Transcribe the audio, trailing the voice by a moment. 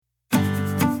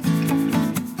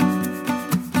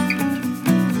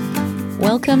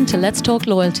Welcome to Let's Talk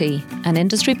Loyalty, an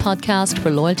industry podcast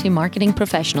for loyalty marketing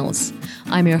professionals.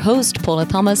 I'm your host, Paula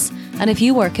Thomas, and if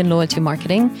you work in loyalty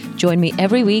marketing, join me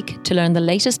every week to learn the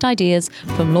latest ideas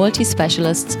from loyalty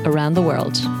specialists around the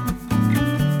world.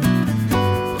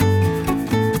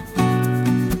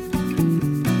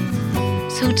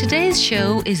 So today's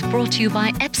show is brought to you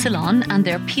by Epsilon and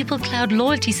their People Cloud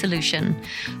loyalty solution,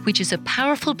 which is a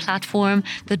powerful platform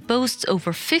that boasts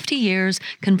over 50 years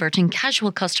converting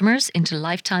casual customers into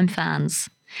lifetime fans.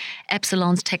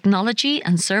 Epsilon's technology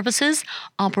and services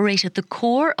operate at the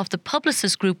core of the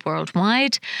Publicis Group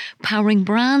worldwide, powering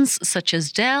brands such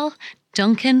as Dell,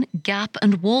 Dunkin', Gap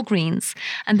and Walgreens,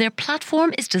 and their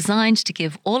platform is designed to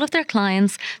give all of their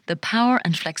clients the power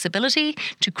and flexibility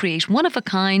to create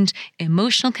one-of-a-kind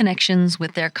emotional connections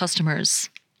with their customers.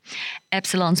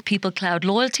 Epsilon's People Cloud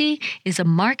Loyalty is a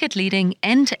market-leading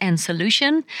end-to-end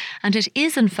solution, and it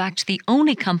is in fact the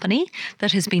only company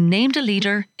that has been named a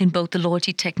leader in both the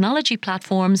loyalty technology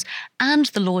platforms and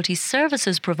the loyalty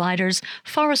services providers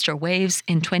Forrester Waves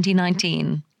in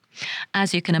 2019.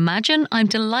 As you can imagine, I'm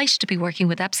delighted to be working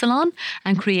with Epsilon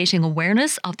and creating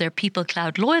awareness of their People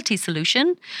Cloud loyalty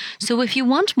solution. So if you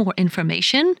want more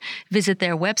information, visit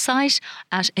their website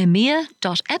at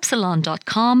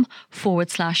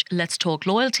emea.epsilon.com/Let's Talk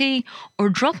Loyalty or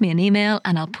drop me an email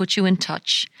and I'll put you in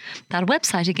touch. That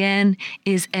website again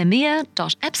is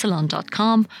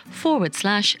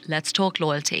emea.epsilon.com/Let's Talk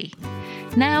Loyalty.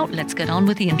 Now let's get on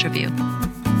with the interview.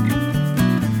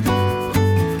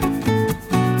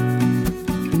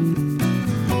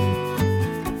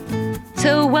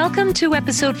 So welcome to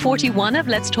episode 41 of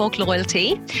Let's Talk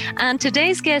Loyalty. And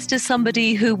today's guest is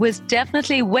somebody who was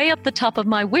definitely way up the top of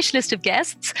my wish list of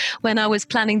guests when I was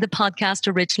planning the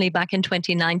podcast originally back in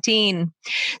 2019.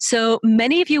 So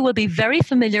many of you will be very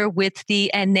familiar with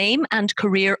the name and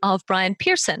career of Brian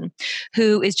Pearson,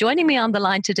 who is joining me on the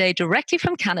line today directly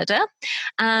from Canada.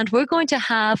 And we're going to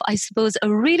have, I suppose,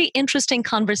 a really interesting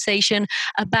conversation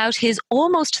about his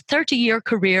almost 30-year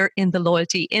career in the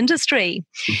loyalty industry.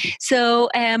 So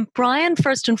Brian,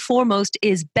 first and foremost,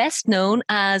 is best known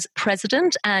as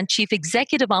President and Chief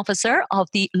Executive Officer of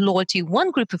the Loyalty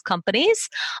One group of companies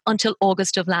until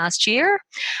August of last year.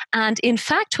 And in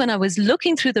fact, when I was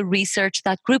looking through the research,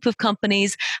 that group of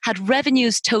companies had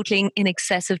revenues totaling in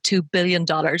excess of $2 billion.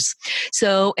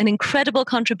 So an incredible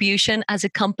contribution as a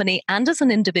company and as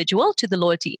an individual to the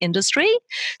loyalty industry.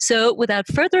 So without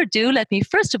further ado, let me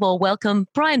first of all welcome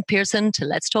Brian Pearson to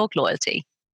Let's Talk Loyalty.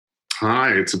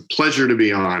 Hi, it's a pleasure to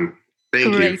be on.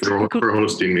 Thank you for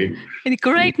hosting me.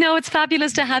 Great. No, it's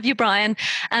fabulous to have you, Brian.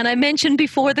 And I mentioned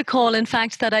before the call, in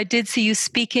fact, that I did see you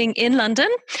speaking in London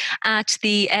at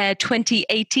the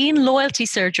 2018 Loyalty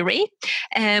Surgery,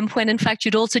 when in fact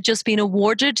you'd also just been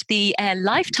awarded the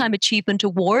Lifetime Achievement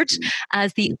Award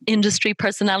as the Industry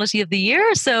Personality of the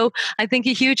Year. So I think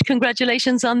a huge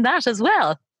congratulations on that as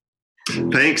well.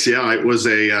 Thanks. Yeah, it was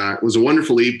a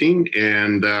wonderful evening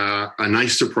and a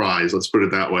nice surprise. Let's put it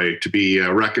that way, to be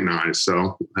recognized.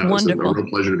 So it was a real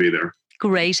pleasure to be there.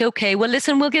 Great. Okay. Well,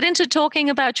 listen, we'll get into talking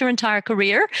about your entire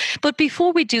career. But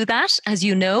before we do that, as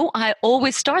you know, I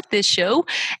always start this show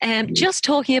just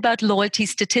talking about loyalty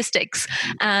statistics.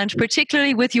 And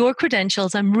particularly with your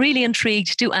credentials, I'm really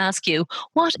intrigued to ask you,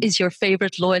 what is your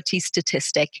favorite loyalty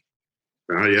statistic?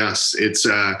 Yes, it's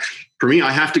for me,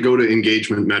 I have to go to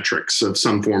engagement metrics of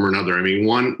some form or another. I mean,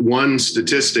 one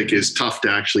statistic is tough to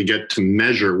actually get to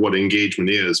measure what engagement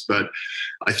is, but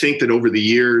I think that over the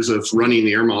years of running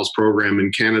the Air Miles program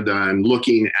in Canada and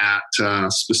looking at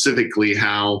specifically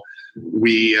how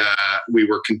we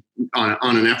were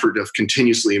on an effort of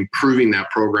continuously improving that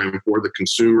program for the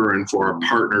consumer and for our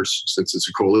partners, since it's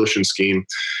a coalition scheme.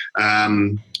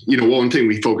 One thing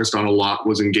we focused on a lot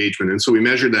was engagement. And so we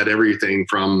measured that everything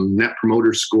from Net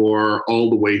Promoter Score all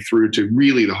the way through to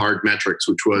really the hard metrics,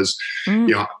 which was,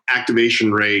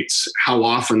 activation rates, how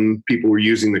often people were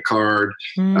using the card,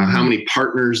 how many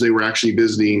partners they were actually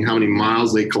visiting, how many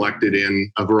miles they collected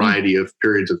in a variety of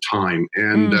periods of time.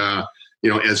 And,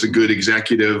 as a good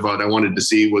executive, what I wanted to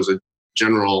see was a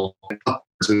general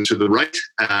to the right.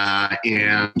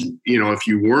 If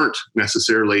you weren't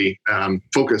necessarily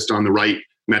focused on the right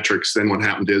metrics, then what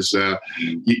happened is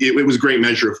it was a great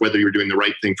measure of whether you're doing the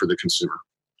right thing for the consumer.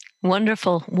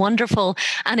 Wonderful, wonderful.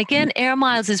 And again, Air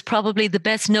Miles is probably the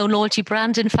best known loyalty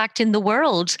brand, in fact, in the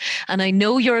world. And I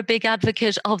know you're a big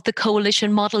advocate of the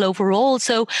coalition model overall.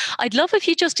 So I'd love if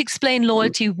you just explain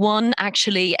Loyalty One,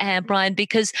 actually, Brian,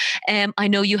 because I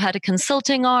know you had a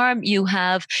consulting arm, you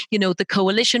have, the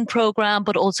coalition program,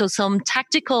 but also some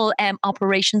tactical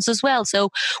operations as well.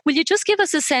 So will you just give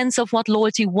us a sense of what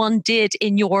Loyalty One did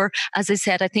in your, as I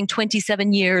said, I think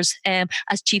 27 years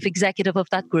as chief executive of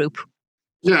that group?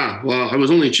 Yeah, well, I was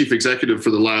only chief executive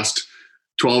for the last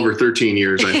 12 or 13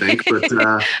 years, I think. But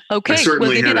okay, I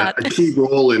certainly had a key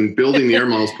role in building the Air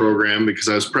Miles program because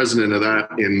I was president of that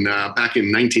back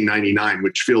in 1999,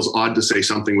 which feels odd to say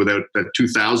something without that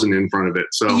 2000 in front of it.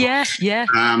 So yeah.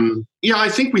 I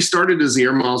think we started as the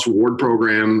Air Miles reward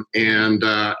program and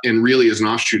really as an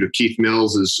offshoot of Keith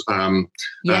Mills's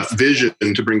vision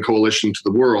to bring coalition to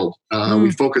the world.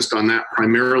 We focused on that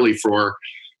primarily for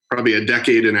probably a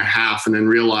decade and a half, and then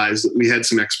realized that we had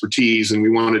some expertise and we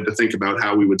wanted to think about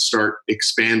how we would start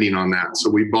expanding on that. So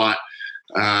we bought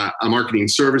a marketing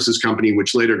services company,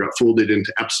 which later got folded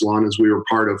into Epsilon as we were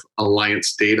part of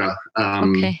Alliance Data.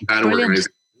 That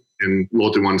organization, and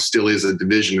Loyalty One still is a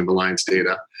division of Alliance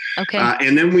Data. Okay.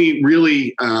 And then we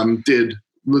really did,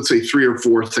 let's say, 3 or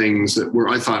 4 things that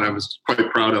I thought I was quite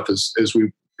proud of as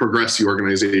we progress the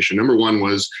organization. Number one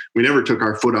was we never took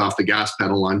our foot off the gas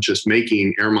pedal on just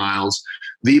making Air Miles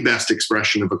the best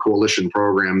expression of a coalition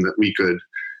program that we could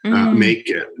make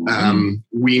it.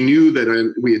 We knew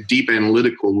that we had deep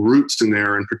analytical roots in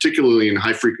there, and particularly in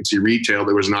high frequency retail,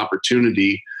 there was an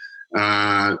opportunity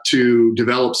to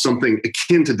develop something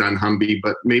akin to dunnhumby,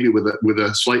 but maybe with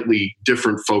a slightly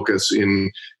different focus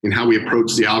in how we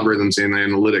approach the algorithms and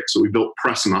analytics. So we built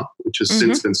Pressma, which has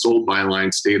since been sold by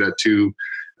Alliance Data to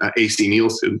AC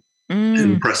Nielsen.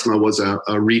 And Pressma was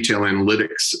a retail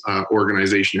analytics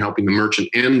organization helping the merchant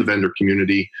and the vendor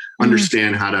community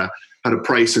understand how to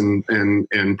price and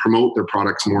promote their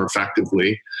products more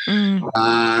effectively.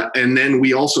 And then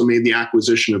we also made the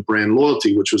acquisition of Brand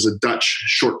Loyalty, which was a Dutch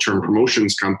short-term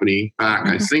promotions company back,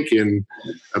 I think, in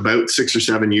about 6 or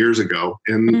 7 years ago.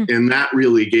 And that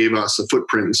really gave us a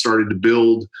footprint and started to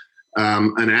build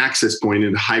an access point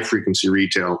into high frequency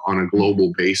retail on a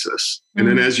global basis. And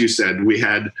then, as you said, we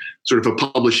had sort of a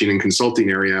publishing and consulting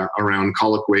area around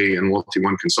Colloquy and Loyalty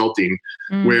One Consulting,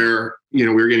 where, we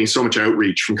were getting so much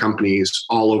outreach from companies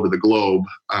all over the globe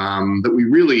that we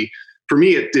really, for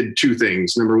me, it did 2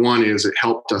 things. Number one is it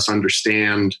helped us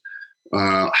understand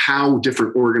how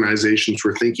different organizations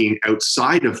were thinking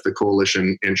outside of the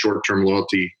coalition and short-term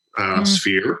loyalty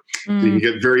sphere. So you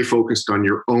get very focused on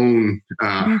your own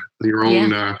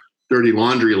dirty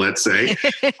laundry, let's say.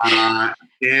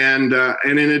 And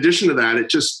in addition to that, it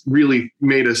just really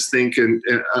made us think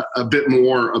a bit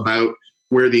more about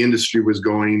where the industry was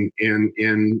going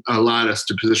and allowed us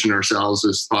to position ourselves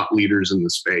as thought leaders in the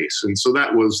space. And so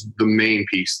that was the main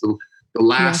piece. The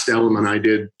last element I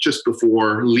did just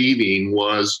before leaving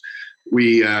was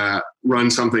we ran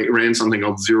something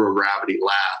called Zero Gravity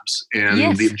Labs.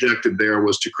 And the objective there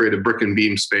was to create a brick and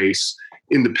beam space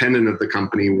independent of the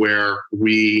company where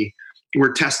we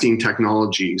were testing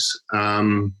technologies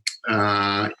and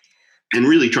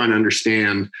really trying to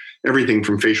understand everything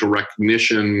from facial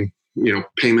recognition,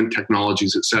 payment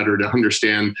technologies, et cetera, to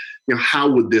understand, how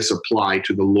would this apply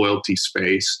to the loyalty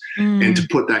space and to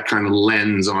put that kind of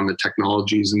lens on the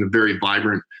technologies and the very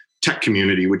vibrant tech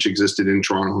community which existed in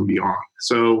Toronto and beyond.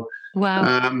 So,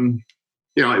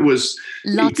 it was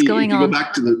lots going on.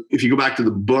 If you go back to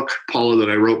the book, Paula, that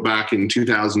I wrote back in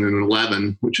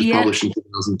 2011, which was published in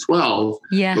 2012,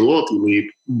 The Loyalty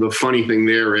Leap. The funny thing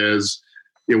there is,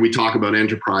 we talk about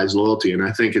enterprise loyalty, and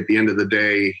I think at the end of the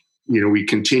day, we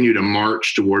continue to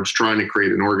march towards trying to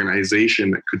create an organization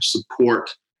that could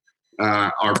support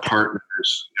our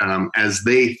partners as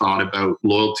they thought about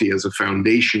loyalty as a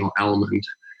foundational element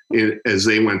as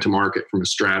they went to market from a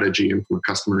strategy and from a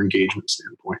customer engagement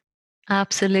standpoint.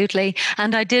 Absolutely.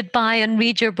 And I did buy and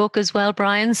read your book as well,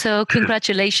 Brian. So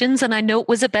congratulations. And I know it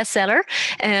was a bestseller.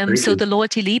 So The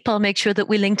Loyalty Leap, I'll make sure that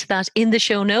we link to that in the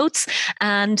show notes.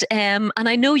 And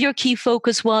I know your key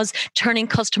focus was turning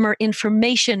customer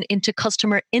information into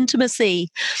customer intimacy.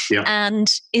 Yeah.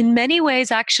 And in many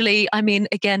ways, actually,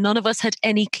 again, none of us had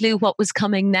any clue what was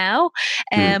coming now.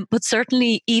 But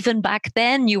certainly even back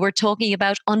then, you were talking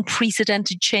about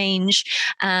unprecedented change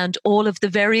and all of the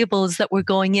variables that were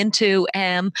going into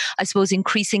I suppose,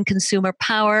 increasing consumer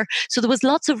power. So there was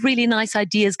lots of really nice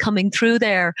ideas coming through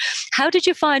there. How did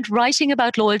you find writing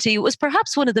about loyalty? It was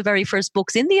perhaps one of the very first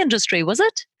books in the industry, was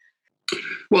it?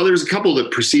 Well, there's a couple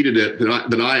that preceded it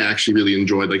that I actually really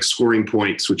enjoyed, like Scoring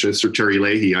Points, which Sir Terry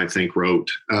Leahy, I think, wrote.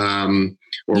 One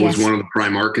or Yes. was one of the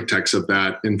prime architects of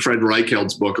that. In Fred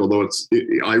Reicheld's book, although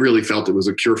I really felt it was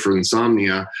a cure for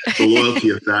insomnia, The Loyalty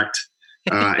Effect,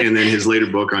 and then his later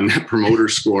book on Net Promoter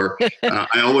Score.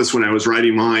 I always, when I was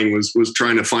writing mine, was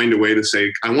trying to find a way to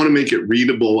say, I want to make it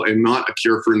readable and not a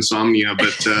cure for insomnia.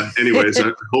 But anyways,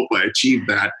 I hope I achieved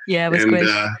that. Yeah, it was and great.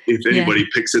 If anybody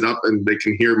picks it up and they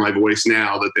can hear my voice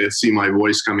now, that they see my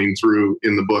voice coming through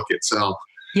in the book itself.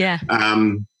 Yeah.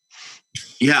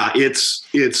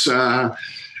 It's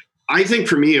I think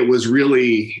for me, it was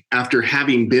really after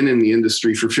having been in the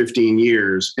industry for 15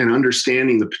 years and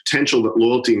understanding the potential that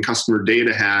loyalty and customer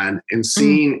data had, and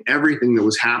seeing everything that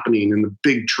was happening and the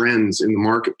big trends in the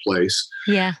marketplace.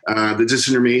 Yeah. The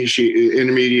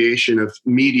disintermediation of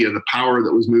media, the power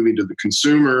that was moving to the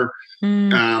consumer.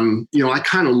 I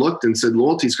kind of looked and said,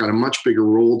 loyalty's got a much bigger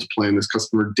role to play in this.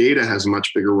 Customer data has a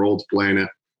much bigger role to play in it.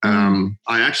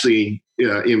 I actually,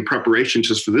 in preparation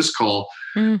just for this call,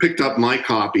 picked up my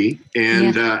copy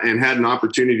and had an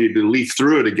opportunity to leaf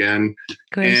through it again.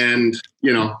 Great. And,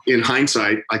 in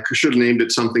hindsight, I should have named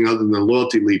it something other than the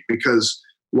Loyalty Leap, because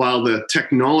while the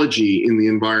technology in the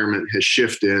environment has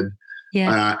shifted,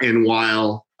 and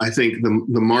while I think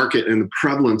the market and the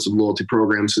prevalence of loyalty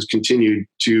programs has continued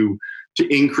to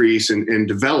increase and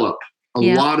develop, a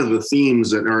lot of the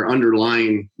themes that are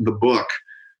underlying the book,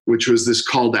 which was this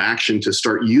call to action to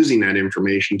start using that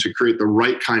information to create the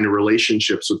right kind of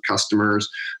relationships with customers,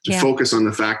 to focus on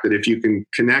the fact that if you can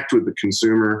connect with the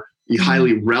consumer, be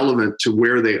highly relevant to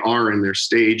where they are in their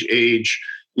stage, age,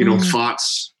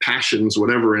 thoughts, passions,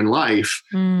 whatever in life,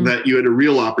 that you had a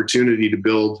real opportunity to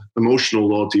build emotional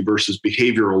loyalty versus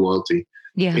behavioral loyalty.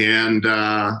 Yeah. And,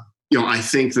 I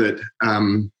think that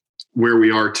where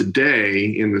we are today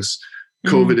in this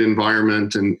COVID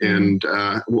environment and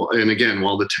again,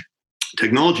 while the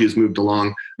technology has moved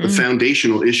along, the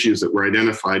foundational issues that were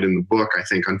identified in the book, I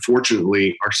think,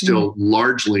 unfortunately, are still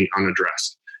largely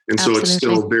unaddressed. And so it's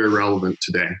still very relevant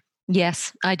today.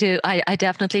 Yes, I do. I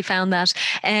definitely found that.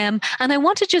 And I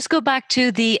want to just go back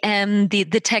to the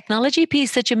technology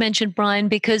piece that you mentioned, Brian,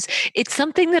 because it's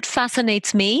something that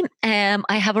fascinates me.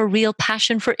 I have a real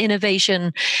passion for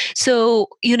innovation. So,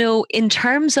 in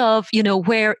terms of,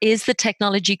 where is the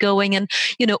technology going, and,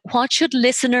 what should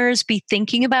listeners be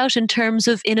thinking about in terms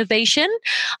of innovation?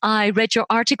 I read your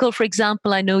article, for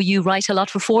example. I know you write a lot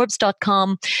for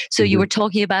Forbes.com. So you were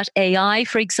talking about AI,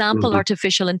 for example,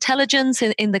 artificial intelligence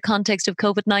in the context of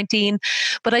COVID-19.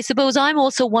 But I suppose I'm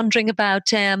also wondering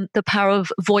about the power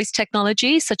of voice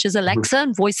technology, such as Alexa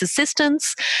and voice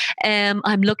assistants.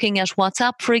 I'm looking at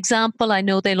WhatsApp, for example. I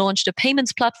know they launched a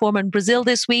payments platform in Brazil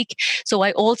this week. So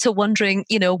I also wondering,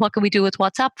 what can we do with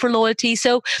WhatsApp for loyalty?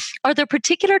 So are there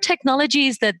particular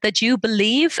technologies that you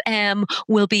believe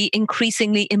will be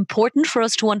increasingly important for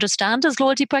us to understand as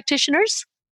loyalty practitioners?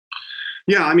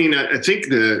 Yeah, I mean, I think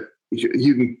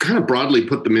you can kind of broadly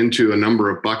put them into a number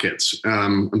of buckets.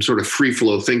 I'm sort of free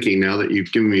flow thinking now that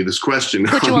you've given me this question.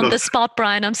 Put you on the spot,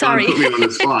 Brian. I'm sorry. Put me on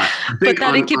the spot. I think but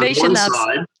that incubation labs.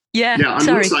 On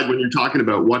one side, when you're talking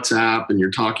about WhatsApp and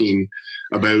you're talking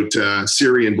about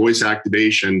Siri and voice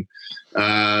activation,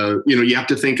 you have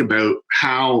to think about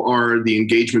how are the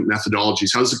engagement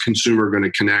methodologies, how's the consumer going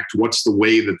to connect, what's the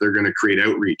way that they're going to create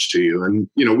outreach to you. And,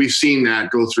 we've seen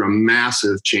that go through a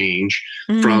massive change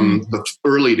from the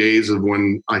early days of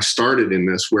when I started in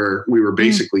this, where we were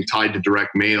basically tied to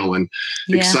direct mail, and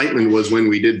excitement was when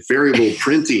we did variable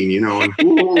printing, and now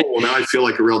I feel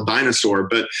like a real dinosaur.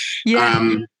 But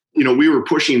we were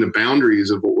pushing the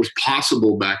boundaries of what was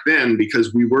possible back then,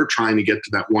 because we were trying to get to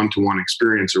that one-to-one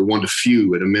experience, or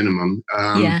one-to-few at a minimum.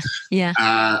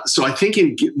 So I think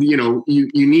you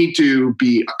need to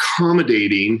be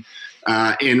accommodating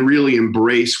and really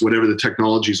embrace whatever the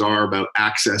technologies are about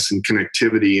access and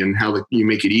connectivity, and how you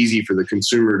make it easy for the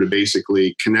consumer to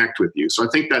basically connect with you. So I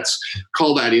think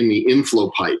call that in the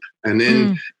inflow pipe. And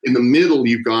then in the middle,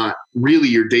 you've got really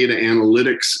your data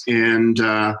analytics,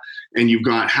 and you've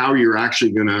got how you're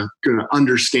actually going to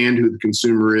understand who the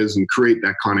consumer is and create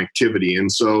that connectivity.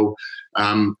 And so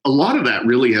a lot of that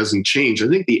really hasn't changed. I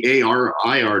think the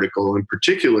ARI article in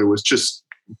particular was just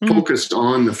focused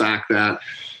on the fact that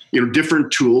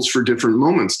different tools for different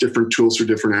moments, different tools for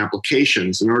different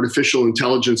applications, and artificial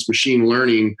intelligence, machine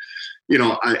learning.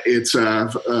 It's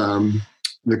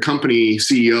the company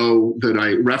CEO that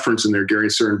I reference in there, Gary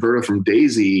Ciranverto from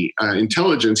Daisy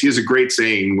Intelligence. He has a great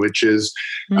saying, which is,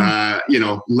 let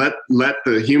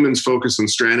the humans focus on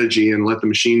strategy and let the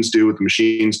machines do what the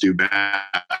machines do best.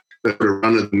 The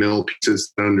run-of-the-mill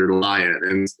pieces that underlie it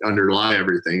and underlie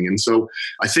everything. And so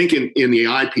I think in the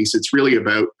AI piece, it's really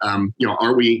about,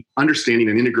 are we understanding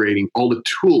and integrating all the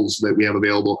tools that we have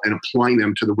available and applying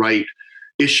them to the right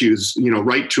issues,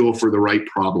 right tool for the right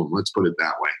problem. Let's put it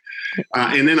that way.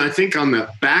 And then I think on the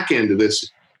back end of this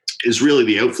is really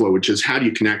the outflow, which is how do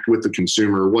you connect with the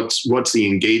consumer? What's the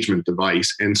engagement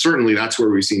device? And certainly that's where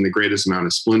we've seen the greatest amount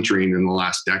of splintering in the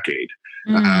last decade.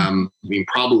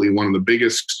 Probably one of the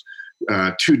biggest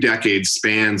 2 decade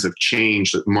spans of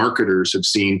change that marketers have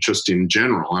seen just in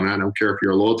general. And I don't care if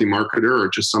you're a loyalty marketer or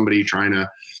just somebody trying to,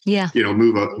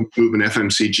 move an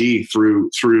FMCG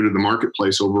through to the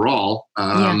marketplace overall.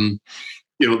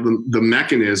 The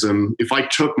mechanism, if I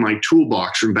took my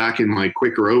toolbox from back in my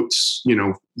Quaker Oats,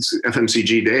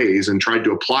 FMCG days and tried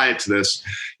to apply it to this,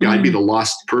 I'd be the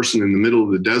lost person in the middle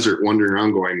of the desert wandering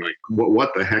around going like,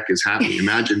 what the heck is happening?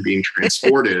 Imagine being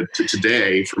transported to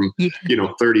today from,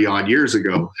 30 odd years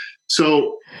ago.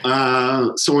 So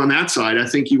on that side, I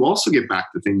think you also get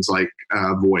back to things like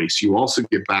voice. You also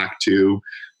get back to,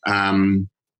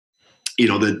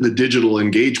 the digital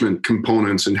engagement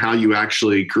components and how you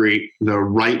actually create the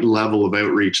right level of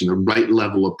outreach and the right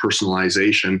level of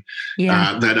personalization.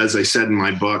 That, as I said in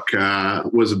my book,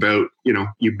 was about,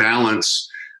 you balance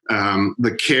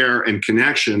the care and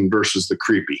connection versus the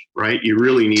creepy, right? You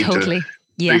really need to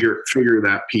figure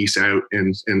that piece out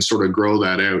and sort of grow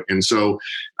that out. And so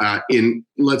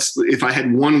if I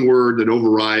had one word that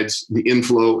overrides the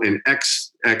inflow and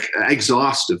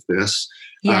exhaust of this,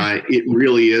 it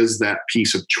really is that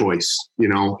piece of choice,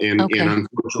 and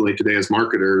unfortunately today as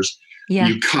marketers,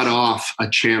 you cut off a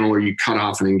channel or you cut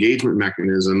off an engagement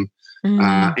mechanism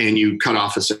and you cut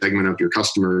off a segment of your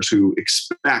customers who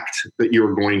expect that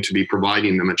you're going to be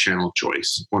providing them a channel of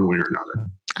choice one way or another.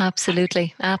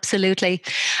 Absolutely.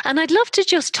 And I'd love to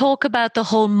just talk about the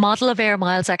whole model of Air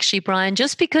Miles, actually, Brian,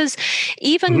 just because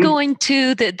even going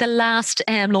to the last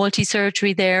loyalty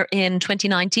surgery there in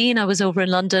 2019, I was over in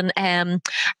London and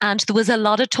there was a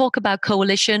lot of talk about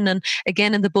coalition. And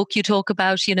again, in the book, you talk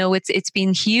about, it's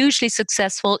been hugely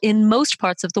successful in most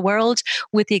parts of the world,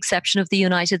 with the exception of the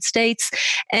United States.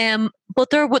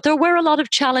 But there were a lot of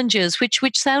challenges, which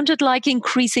sounded like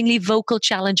increasingly vocal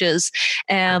challenges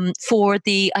for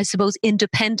the, I suppose,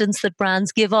 independence that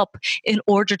brands give up in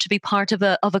order to be part of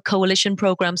a coalition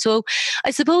program. So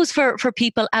I suppose for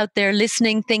people out there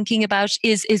listening, thinking about,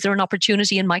 is there an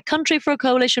opportunity in my country for a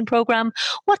coalition program?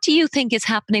 What do you think is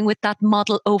happening with that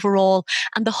model overall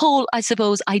and the whole, I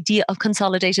suppose, idea of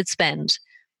consolidated spend?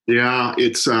 Yeah,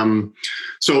 it's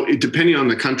depending on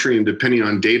the country and depending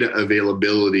on data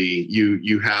availability,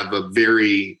 you have a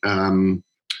very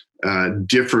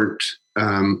different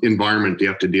environment you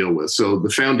have to deal with. So the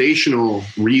foundational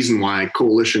reason why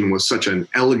coalition was such an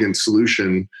elegant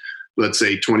solution, let's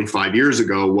say 25 years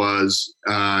ago, was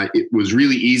it was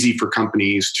really easy for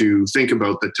companies to think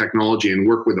about the technology and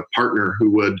work with a partner who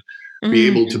would be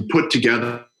able to put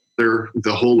together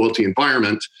the whole loyalty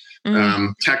environment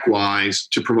tech-wise,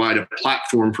 to provide a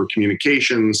platform for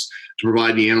communications, to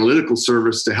provide the analytical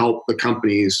service to help the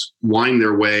companies wind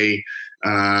their way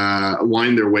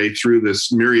through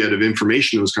this myriad of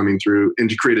information that was coming through, and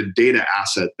to create a data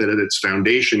asset that at its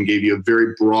foundation gave you a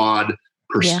very broad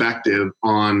perspective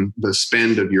on the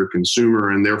spend of your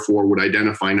consumer, and therefore would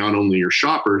identify not only your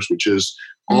shoppers, which is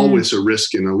always a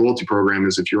risk in a loyalty program,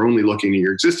 is if you're only looking at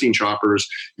your existing shoppers,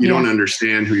 you don't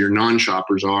understand who your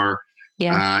non-shoppers are.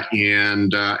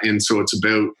 And so it's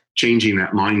about changing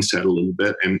that mindset a little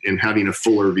bit and having a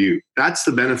fuller view. That's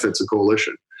the benefits of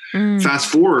coalition. Fast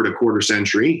forward a quarter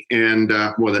century, and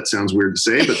that sounds weird to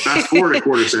say, but fast forward a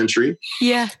quarter century,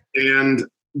 and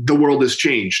the world has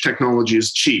changed. Technology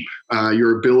is cheap.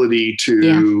 Your ability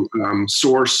to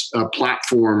source a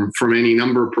platform from any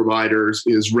number of providers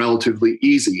is relatively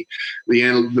easy.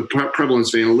 The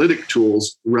prevalence of analytic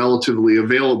tools, relatively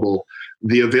available.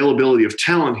 The availability of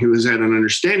talent who has had an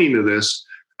understanding of this,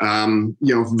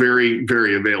 very,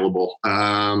 very available.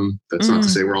 That's not to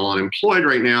say we're all unemployed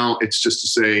right now. It's just to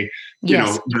say,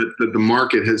 that the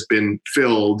market has been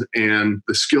filled, and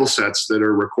the skill sets that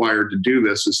are required to do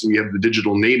this is we have the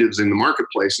digital natives in the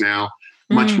marketplace now,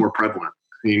 much more prevalent.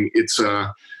 I mean, it's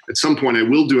at some point I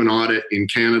will do an audit in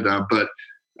Canada, but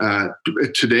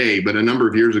today, but a number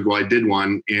of years ago I did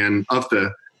one, and of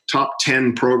the top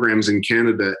 10 programs in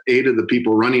Canada, 8 of the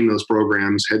people running those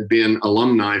programs had been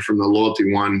alumni from the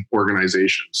Loyalty One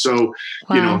organization. So,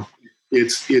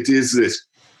 it is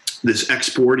this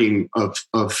exporting of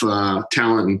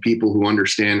talent and people who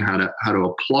understand how to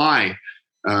apply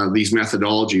these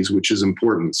methodologies, which is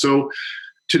important. So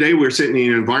today we're sitting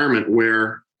in an environment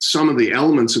where some of the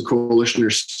elements of coalition are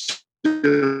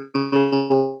still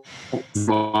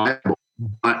viable,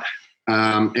 but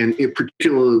and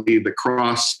particularly the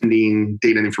cross-sending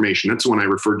data and information. That's the one I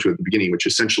referred to at the beginning, which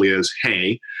essentially is,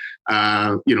 hey,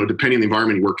 depending on the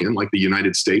environment you work in, like the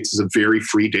United States, is a very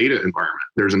free data environment.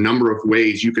 There's a number of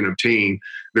ways you can obtain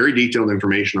very detailed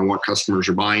information on what customers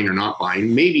are buying or not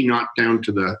buying, maybe not down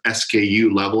to the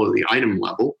SKU level or the item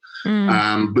level,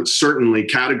 but certainly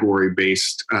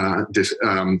category-based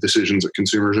decisions that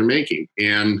consumers are making.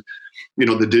 And,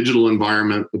 the digital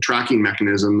environment, the tracking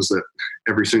mechanisms that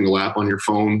every single app on your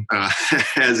phone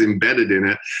has embedded in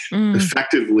it,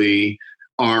 effectively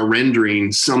are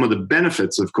rendering some of the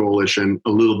benefits of coalition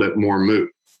a little bit more moot.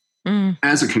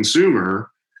 As a consumer,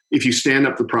 if you stand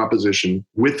up the proposition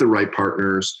with the right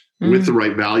partners, with the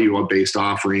right value-based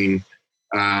offering,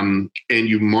 and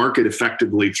you market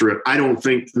effectively through it, I don't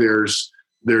think there's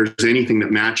anything that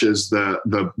matches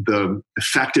the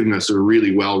effectiveness of a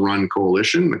really well-run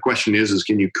coalition. The question is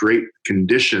can you create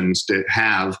conditions to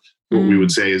have what we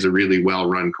would say is a really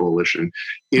well-run coalition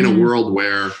in a world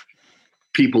where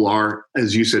people are,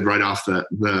 as you said right off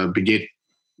the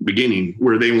beginning,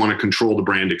 where they want to control the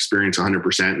brand experience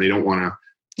 100%, and they don't want to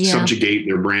subjugate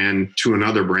their brand to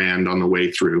another brand on the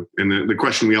way through. And the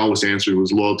question we always answered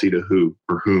was loyalty to who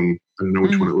or whom. I don't know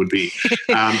which one it would be.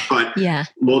 But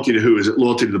loyalty to who? Is it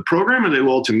loyalty to the program, or are they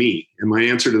loyal to me? And my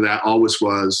answer to that always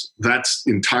was that's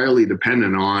entirely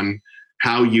dependent on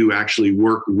how you actually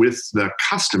work with the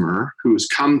customer who has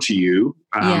come to you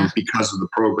because of the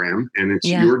program. And it's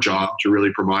your job to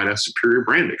really provide a superior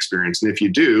brand experience. And if you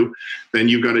do, then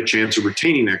you've got a chance of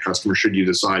retaining that customer should you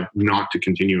decide not to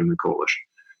continue in the coalition.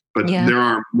 But there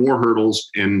are more hurdles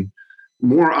and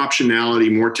more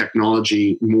optionality, more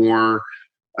technology, more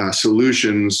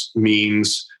solutions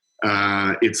means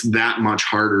it's that much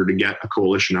harder to get a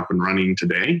coalition up and running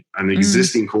today. An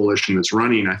existing coalition that's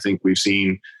running, I think we've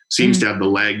seen, seems to have the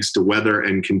legs to weather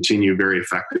and continue very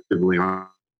effectively on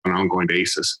an ongoing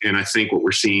basis. And I think what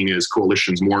we're seeing is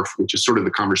coalitions morph, which is sort of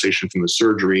the conversation from the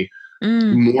surgery,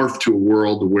 morph to a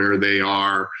world where they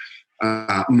are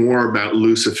more about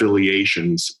loose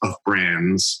affiliations of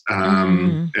brands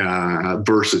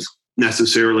versus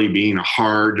necessarily being a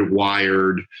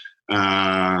hardwired,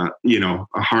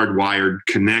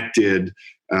 connected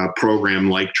program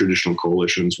like traditional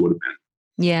coalitions would have been.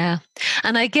 Yeah.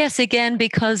 And I guess, again,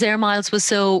 because Air Miles was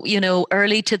so,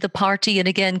 early to the party, and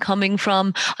again, coming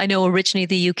from, I know originally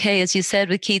the UK, as you said,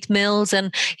 with Keith Mills,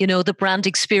 and, the brand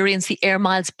experience, the Air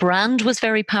Miles brand was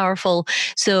very powerful.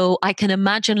 So I can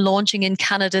imagine launching in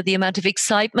Canada, the amount of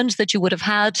excitement that you would have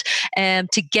had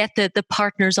to get the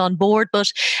partners on board.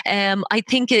 But I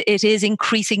think it is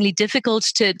increasingly difficult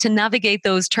to navigate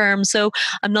those terms. So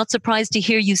I'm not surprised to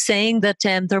hear you saying that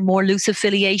there are more loose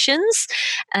affiliations.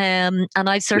 And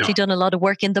I've certainly done a lot of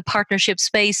work in the partnership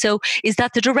space. So is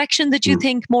that the direction that you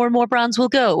think more and more brands will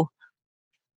go?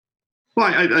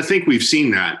 Well, I think we've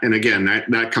seen that. And again,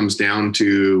 that comes down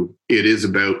to it is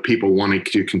about people wanting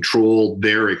to control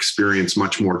their experience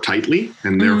much more tightly.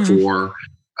 And therefore,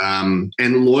 and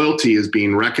loyalty is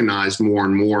being recognized more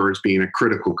and more as being a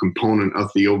critical component of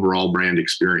the overall brand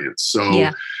experience.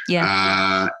 So,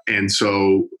 and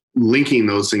so linking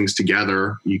those things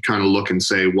together, you kind of look and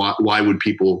say, why would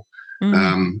people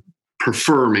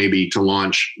prefer maybe to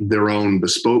launch their own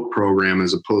bespoke program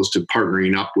as opposed to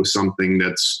partnering up with something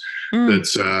that's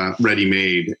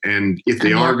ready-made? And if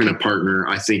they are going to partner,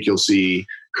 I think you'll see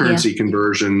currency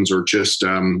conversions or just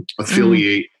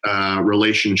affiliate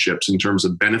relationships in terms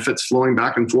of benefits flowing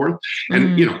back and forth.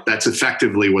 And, that's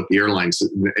effectively what the airlines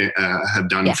have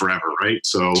done forever, right?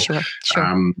 So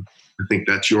I think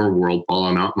that's your world,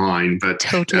 Paula, not mine. But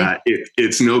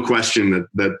it's no question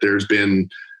that there's been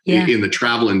in the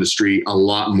travel industry a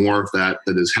lot more of that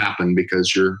has happened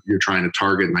because you're trying to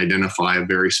target and identify a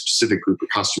very specific group of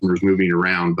customers moving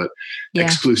around. But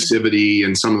exclusivity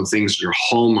and some of the things that are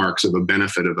hallmarks of a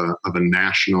benefit of a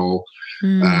national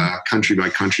country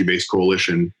by country based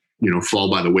coalition,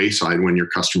 fall by the wayside when your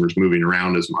customers moving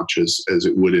around as much as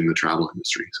it would in the travel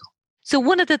industry. So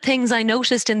one of the things I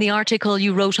noticed in the article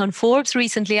you wrote on Forbes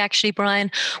recently, actually,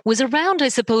 Brian, was around, I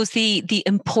suppose, the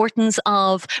importance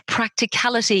of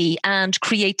practicality and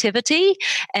creativity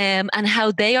and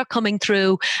how they are coming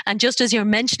through. And just as you're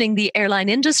mentioning the airline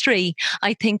industry,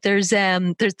 I think there's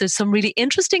some really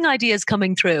interesting ideas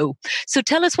coming through. So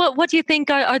tell us, what do you think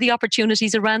are the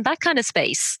opportunities around that kind of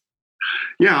space?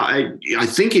 Yeah, I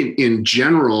think in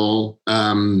general,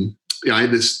 I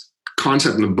had this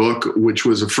concept in the book, which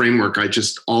was a framework I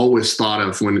just always thought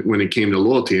of when it came to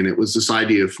loyalty. And it was this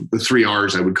idea of the 3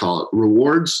 R's, I would call it: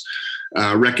 rewards,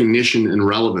 recognition, and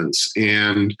relevance.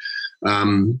 And,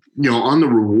 on the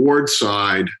reward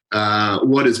side,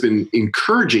 what has been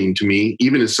encouraging to me,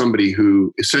 even as somebody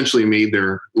who essentially made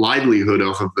their livelihood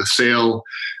off of the sale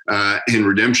and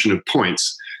redemption of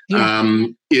points,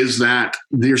 is that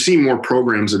they're seeing more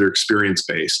programs that are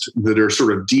experience-based, that are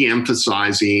sort of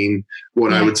de-emphasizing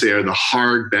what I would say are the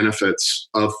hard benefits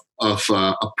of a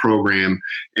program,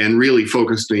 and really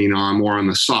focusing more on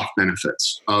the soft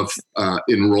benefits of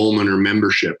enrollment or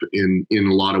membership in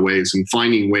a lot of ways, and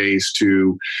finding ways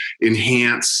to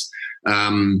enhance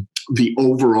the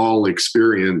overall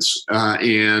experience,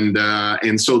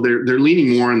 and so they're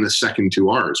leaning more on the second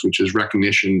two R's, which is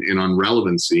recognition and on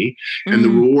relevancy, and the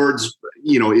rewards,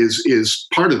 is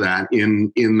part of that.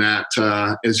 In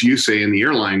that, as you say, in the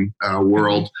airline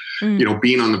world,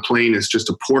 being on the plane is just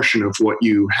a portion of what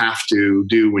you have to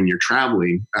do when you're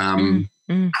traveling.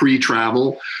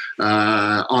 Pre-travel,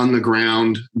 on the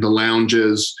ground, the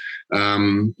lounges,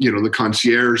 the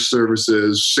concierge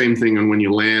services, same thing. And when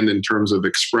you land, in terms of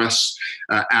express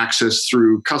access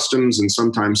through customs, and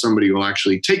sometimes somebody will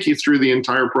actually take you through the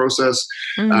entire process.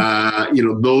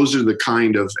 Those are the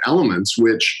kind of elements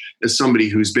which, as somebody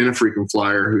who's been a frequent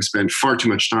flyer, who spent far too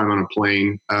much time on a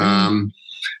plane,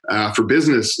 for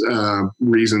business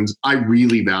reasons, I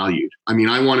really valued. I mean,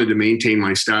 I wanted to maintain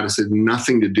my status. It had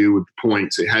nothing to do with the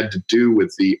points. It had to do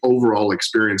with the overall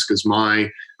experience, because my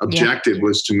objective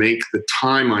was to make the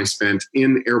time I spent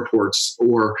in airports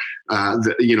or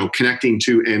connecting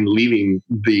to and leaving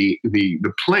the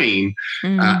plane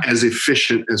as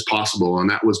efficient as possible, and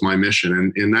that was my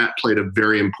mission, and that played a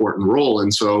very important role.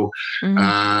 And so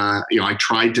I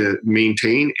tried to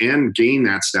maintain and gain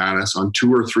that status on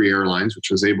 2 or 3 airlines,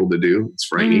 which I was able to do. It's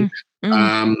frightening.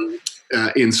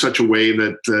 In such a way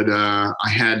that I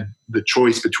had the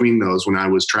choice between those when I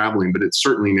was traveling, but it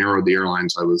certainly narrowed the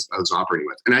airlines I was operating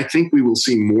with. And I think we will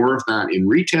see more of that in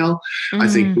retail. I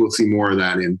think we'll see more of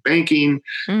that in banking.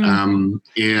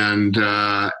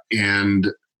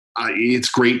 It's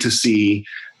great to see,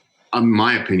 in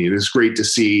my opinion, it's great to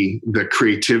see the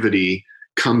creativity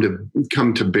come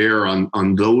to bear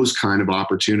on those kind of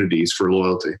opportunities for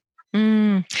loyalty.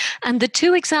 And the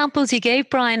 2 examples you gave,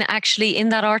 Brian, actually in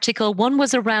that article, one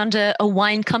was around a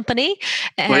wine company,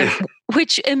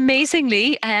 which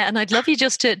amazingly, and I'd love you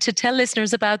just to tell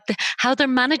listeners about how they're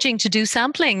managing to do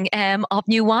sampling of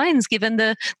new wines given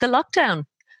the lockdown.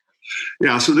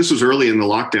 Yeah, so this was early in the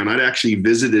lockdown. I'd actually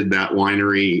visited that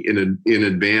winery in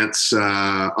advance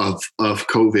of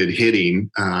COVID hitting.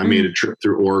 I made a trip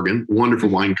through Oregon, wonderful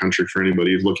wine country for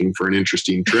anybody who's looking for an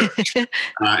interesting trip.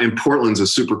 And Portland's a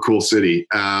super cool city,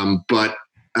 but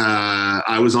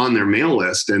I was on their mail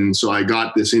list, and so I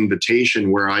got this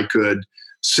invitation where I could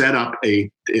set up a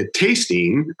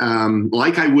tasting,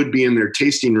 like I would be in their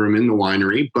tasting room in the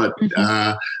winery, but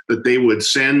that they would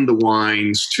send the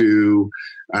wines to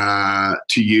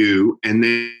you, and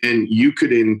then you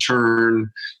could in turn,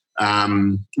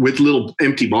 with little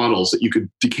empty bottles that you could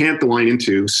decant the wine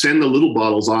into, send the little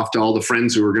bottles off to all the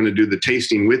friends who are going to do the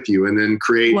tasting with you, and then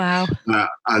create a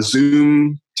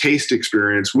Zoom taste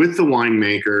experience with the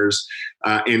winemakers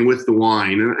and with the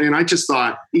wine. And I just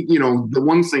thought, the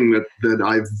one thing that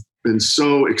I've been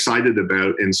so excited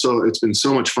about, and so it's been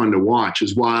so much fun to watch,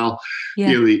 is while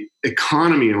the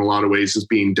economy in a lot of ways is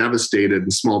being devastated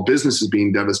and small business is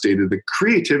being devastated, the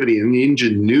creativity and the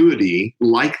ingenuity,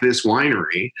 like this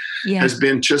winery, has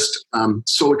been just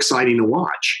so exciting to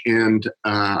watch. And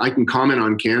I can comment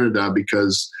on Canada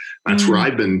because that's where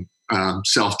I've been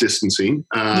self-distancing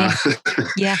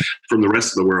from the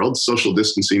rest of the world, social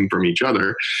distancing from each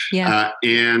other.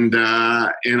 And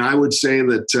I would say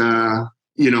that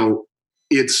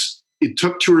it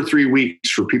took 2 or 3 weeks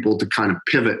for people to kind of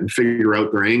pivot and figure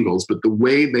out their angles, but the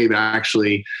way they've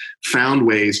actually found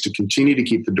ways to continue to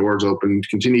keep the doors open,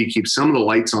 continue to keep some of the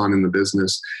lights on in the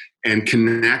business, and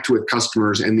connect with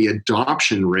customers, and the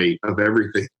adoption rate of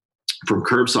everything from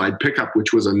curbside pickup,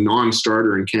 which was a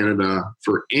non-starter in Canada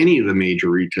for any of the major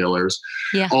retailers,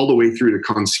 all the way through to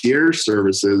concierge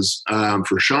services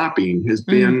for shopping, has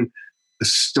been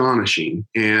astonishing.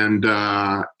 And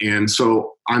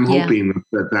so I'm hoping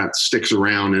that sticks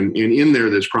around, and in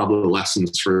there's probably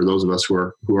lessons for those of us who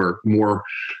are more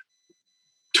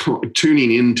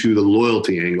tuning into the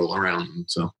loyalty angle around them.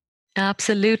 So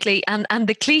absolutely. And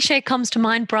the cliche comes to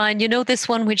mind, Brian, this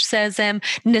one which says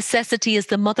necessity is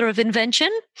the mother of invention.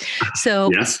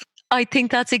 So I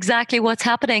think that's exactly what's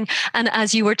happening. And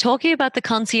as you were talking about the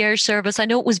concierge service, I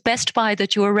know it was Best Buy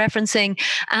that you were referencing,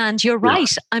 and you're Yeah.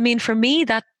 right. I mean, for me,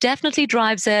 that definitely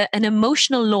drives an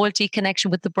emotional loyalty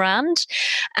connection with the brand.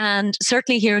 And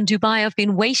certainly here in Dubai, I've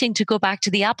been waiting to go back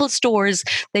to the Apple stores.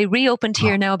 They reopened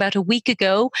here now about a week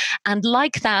ago. And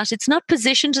like that, it's not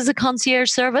positioned as a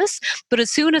concierge service, but as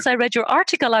soon as I read your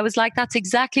article, I was like, that's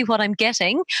exactly what I'm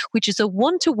getting, which is a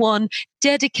one-to-one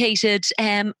dedicated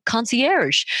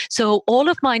concierge. So all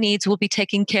of my needs will be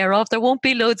taken care of. There won't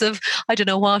be loads of, I don't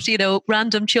know what,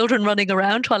 random children running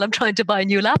around while I'm trying to buy a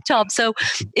new laptop. So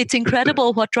it's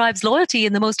incredible what drives loyalty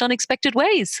in the most unexpected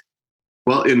ways.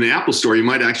 Well, in the Apple store, you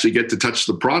might actually get to touch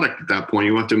the product at that point.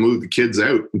 You have to move the kids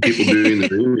out and people doing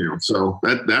their email. So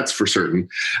that's for certain.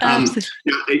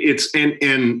 It's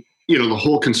the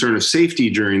whole concern of safety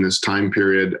during this time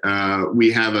period.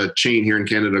 We have a chain here in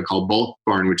Canada called Bulk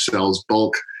Barn, which sells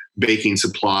bulk baking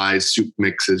supplies, soup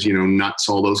mixes, nuts,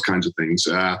 all those kinds of things,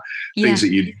 things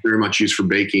that you very much use for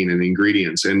baking and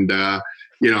ingredients. And,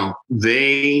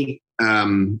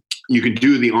 you can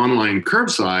do the online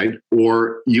curbside,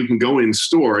 or you can go in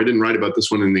store. I didn't write about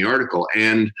this one in the article.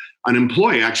 And an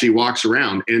employee actually walks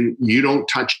around and you don't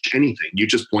touch anything. You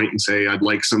just point and say, I'd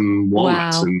like some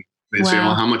walnuts. Wow. And they say,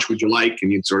 oh, how much would you like?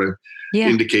 And you'd sort of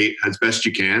indicate as best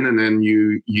you can. And then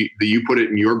you put it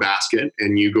in your basket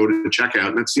and you go to the checkout.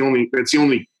 And that's the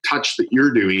only touch that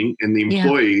you're doing. And the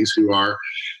employees who are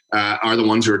the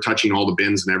ones who are touching all the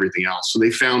bins and everything else. So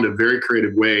they found a very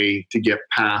creative way to get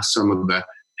past some of the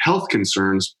health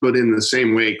concerns, but in the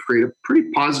same way, create a pretty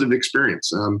positive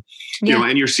experience. And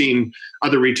you're seeing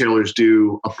other retailers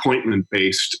do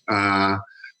appointment-based.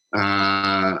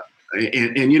 When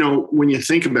you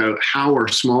think about how are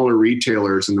smaller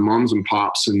retailers and the moms and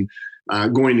pops and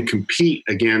going to compete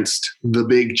against the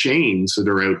big chains that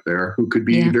are out there who could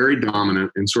be very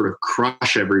dominant and sort of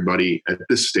crush everybody at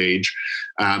this stage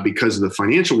because of the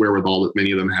financial wherewithal that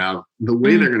many of them have, the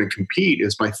way they're going to compete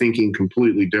is by thinking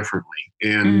completely differently.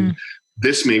 And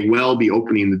this may well be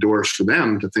opening the doors for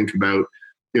them to think about,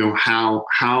 how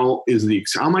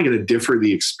am I going to differ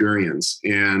the experience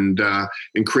and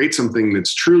create something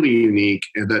that's truly unique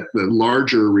and that the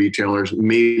larger retailers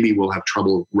maybe will have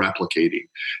trouble replicating.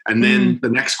 And then the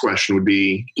next question would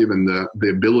be, given the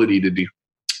ability to do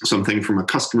something from a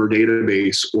customer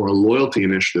database or a loyalty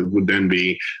initiative, would then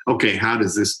be, okay, how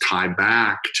does this tie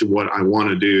back to what I want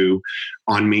to do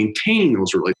on maintaining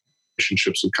those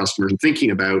relationships with customers, and thinking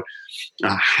about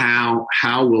how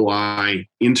will I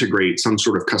integrate some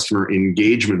sort of customer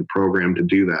engagement program to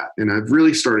do that. And I've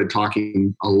really started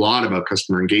talking a lot about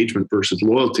customer engagement versus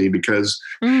loyalty because,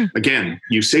 again,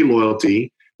 you say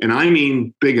loyalty, and I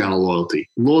mean big L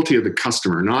loyalty of the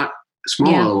customer, not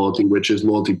small L loyalty, which is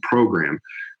loyalty program.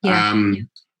 And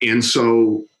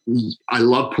so I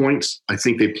love points. I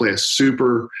think they play a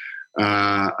super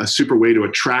way to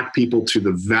attract people to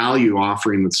the value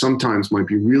offering that sometimes might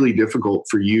be really difficult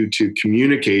for you to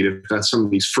communicate if that's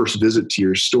somebody's first visit to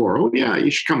your store. Oh yeah, you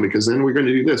should come because then we're going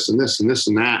to do this and this and this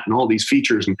and that and all these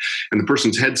features, and the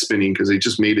person's head spinning because they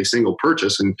just made a single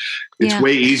purchase. And it's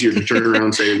way easier to turn around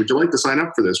and say, would you like to sign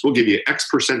up for this? We'll give you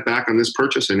X% back on this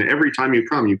purchase. And every time you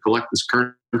come, you collect this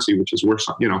currency, which is worth,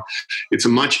 it's a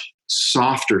much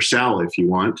softer sell if you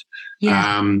want,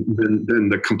 than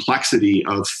the complexity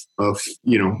of the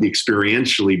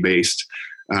experientially based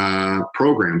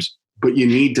programs. But you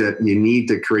need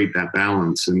to create that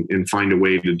balance and find a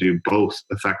way to do both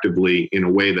effectively in a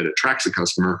way that attracts the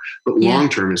customer, but long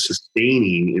term is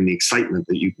sustaining in the excitement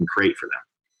that you can create for them.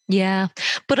 Yeah,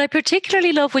 but I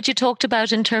particularly love what you talked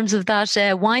about in terms of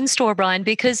that wine store, Brian,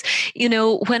 because,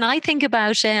 when I think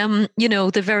about,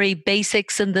 the very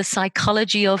basics and the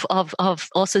psychology of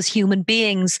us as human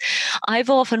beings, I've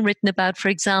often written about, for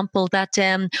example, that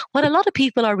what a lot of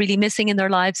people are really missing in their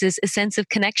lives is a sense of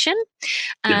connection.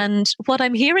 And what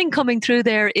I'm hearing coming through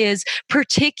there is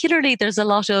particularly there's a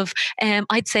lot of,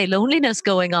 I'd say, loneliness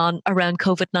going on around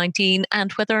COVID-19,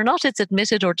 and whether or not it's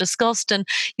admitted or discussed. And,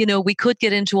 we could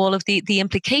get into all of the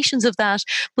implications of that.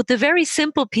 But the very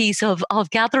simple piece of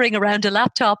gathering around a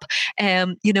laptop,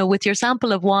 with your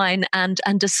sample of wine and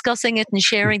discussing it and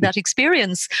sharing that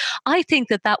experience, I think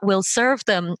that will serve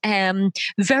them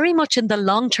very much in the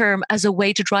long term as a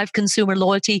way to drive consumer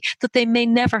loyalty that they may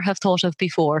never have thought of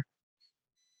before.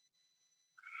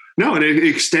 No, and it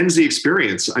extends the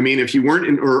experience. I mean, if you weren't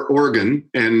in Oregon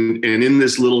and in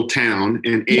this little town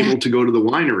and able to go to the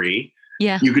winery,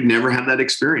 you could never have that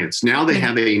experience. Now they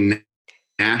have a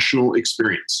national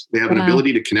experience. They have an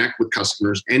ability to connect with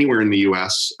customers anywhere in the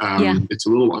US. It's a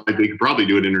little, they could probably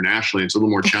do it internationally. It's a little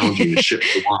more challenging to ship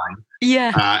the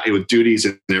wine with duties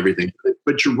and everything.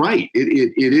 But you're right.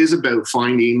 It is about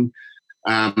finding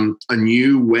a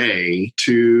new way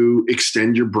to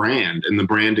extend your brand and the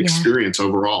brand experience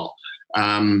overall.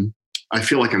 I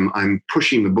feel like I'm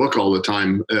pushing the book all the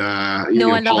time. I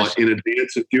love it. In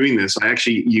advance of doing this,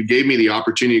 you gave me the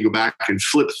opportunity to go back and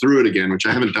flip through it again, which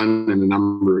I haven't done in a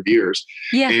number of years.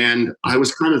 Yeah. And I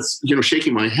was kind of,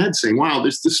 shaking my head saying, wow,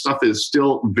 this stuff is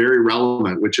still very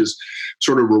relevant, which is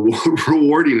sort of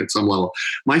rewarding at some level.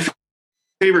 My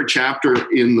favorite chapter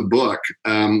in the book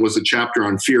was a chapter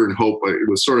on fear and hope. It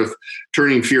was sort of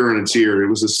turning fear on its ear. It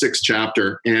was a 6th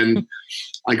chapter. And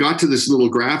I got to this little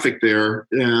graphic there.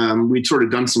 We'd sort of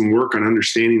done some work on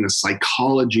understanding the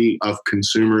psychology of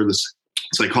consumer, the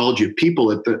psychology of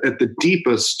people at the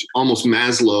deepest, almost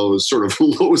Maslow's sort of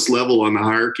lowest level on the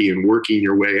hierarchy and working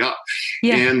your way up.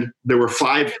 Yeah. And there were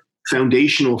 5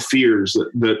 foundational fears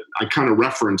that I kind of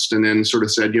referenced and then sort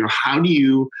of said, how do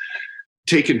you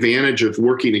take advantage of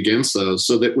working against those?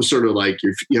 So that was sort of like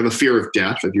you have a fear of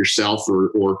death of yourself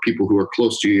or people who are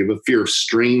close to you. You have a fear of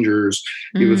strangers.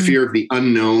 You have a fear of the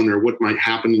unknown or what might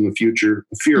happen in the future,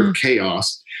 a fear of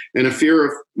chaos, and a fear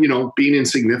of, being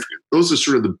insignificant. Those are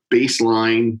sort of the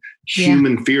baseline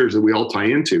human fears that we all tie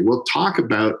into. We'll talk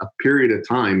about a period of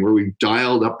time where we've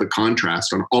dialed up the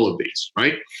contrast on all of these,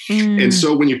 right? And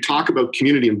so when you talk about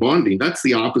community and bonding, that's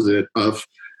the opposite of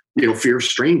fear of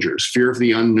strangers. Fear of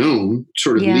the unknown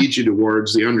sort of leads you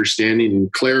towards the understanding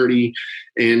and clarity,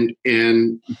 and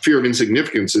fear of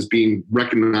insignificance is being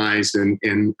recognized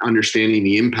and understanding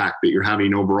the impact that you're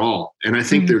having overall. And I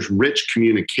think there's rich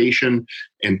communication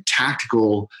and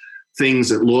tactical things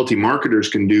that loyalty marketers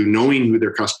can do, knowing who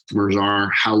their customers are,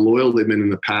 how loyal they've been in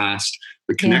the past,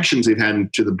 the connections they've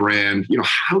had to the brand.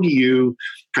 How do you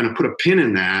kind of put a pin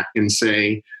in that and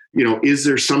say, is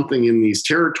there something in these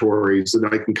territories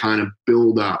that I can kind of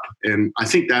build up? And I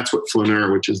think that's what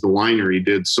Flaneur, which is the winery,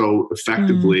 did so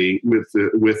effectively with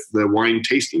the wine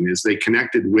tasting, is they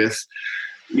connected with,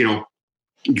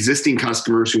 existing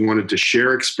customers who wanted to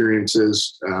share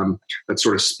experiences. That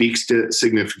sort of speaks to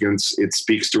significance. It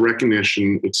speaks to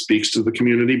recognition. It speaks to the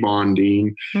community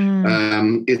bonding.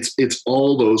 It's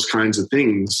all those kinds of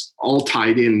things all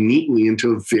tied in neatly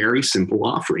into a very simple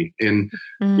offering. And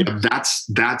that's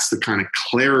the kind of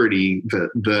clarity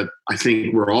that I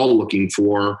think we're all looking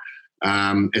for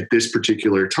at this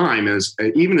particular time. As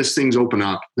even as things open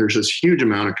up, there's this huge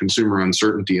amount of consumer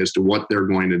uncertainty as to what they're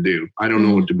going to do. I don't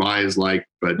know what Dubai is like,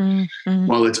 but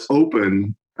while it's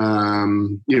open,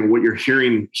 what you're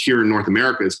hearing here in North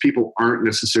America is people aren't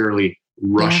necessarily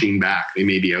rushing back. They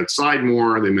may be outside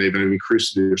more. They may have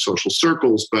increased their social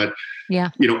circles, but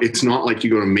it's not like you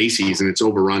go to Macy's and it's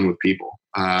overrun with people.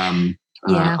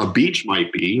 A beach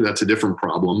might be. That's a different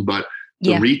problem, but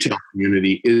the retail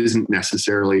community isn't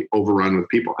necessarily overrun with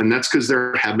people. And that's because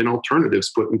there have been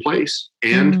alternatives put in place.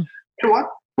 And you know what?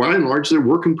 By and large, they're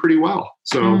working pretty well.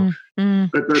 So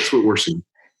that's what we're seeing.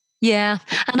 Yeah.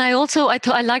 And I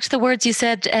liked the words you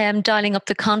said, dialing up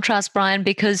the contrast, Brian,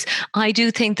 because I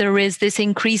do think there is this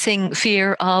increasing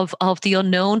fear of the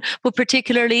unknown, but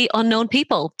particularly unknown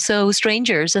people. So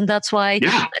strangers. And that's why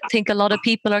I think a lot of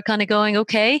people are kind of going,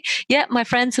 okay, my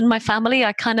friends and my family,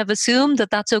 I kind of assume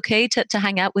that that's okay to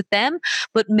hang out with them,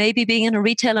 but maybe being in a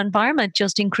retail environment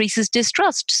just increases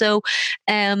distrust. So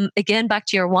again, back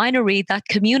to your winery, that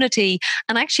community.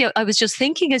 And actually, I was just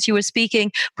thinking as you were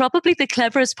speaking, probably the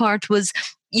cleverest part was,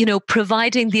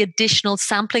 providing the additional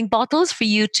sampling bottles for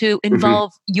you to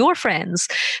involve your friends,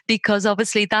 because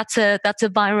obviously that's a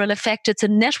viral effect. It's a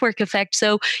network effect.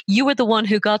 So you were the one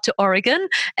who got to Oregon,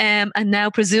 and now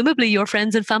presumably your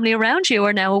friends and family around you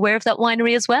are now aware of that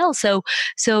winery as well. So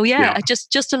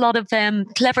just a lot of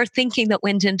clever thinking that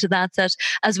went into that,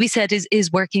 as we said,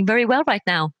 is working very well right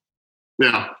now.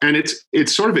 Yeah, and it's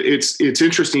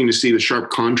interesting to see the sharp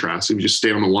contrast. If you just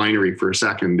stay on the winery for a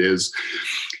second, is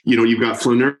you've got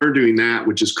Flaneur doing that,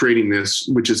 which is creating this,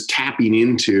 which is tapping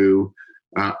into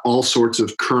all sorts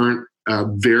of current,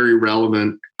 very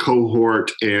relevant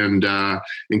cohort and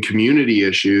community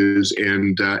issues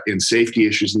and safety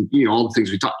issues and all the things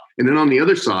we talked. And then on the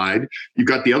other side, you've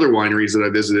got the other wineries that I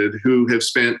visited who have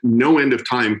spent no end of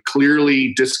time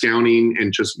clearly discounting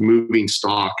and just moving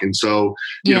stock. And so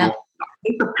I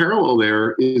think the parallel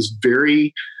there is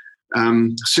very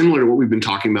similar to what we've been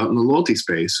talking about in the loyalty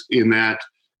space, in that,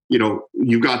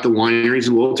 you've got the wineries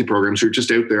and loyalty programs who are just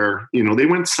out there, they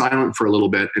went silent for a little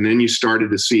bit, and then you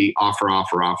started to see offer,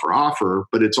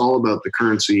 but it's all about the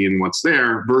currency and what's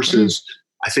there versus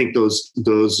I think those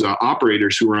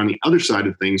operators who were on the other side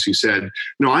of things, who said,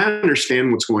 no, I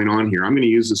understand what's going on here. I'm going to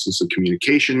use this as a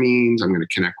communication means. I'm going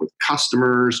to connect with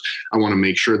customers. I want to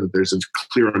make sure that there's a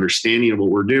clear understanding of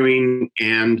what we're doing.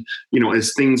 And,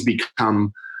 as things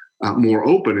become more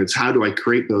open, it's how do I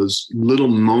create those little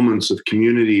moments of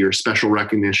community or special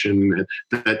recognition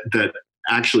that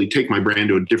actually take my brand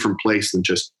to a different place than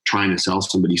just trying to sell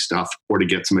somebody stuff or to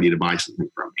get somebody to buy something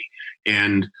from me.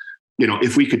 And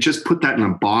if we could just put that in a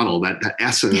bottle, that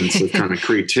essence of kind of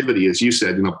creativity, as you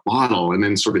said, in a bottle, and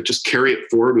then sort of just carry it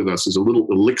forward with us as a little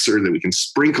elixir that we can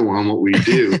sprinkle on what we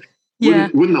do,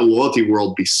 wouldn't the loyalty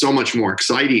world be so much more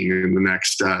exciting in the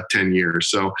next 10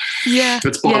 years? So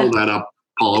let's bottle that up.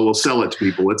 Paula, we'll sell it to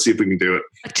people. Let's see if we can do it.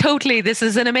 Totally. This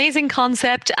is an amazing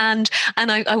concept. And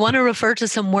I want to refer to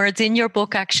some words in your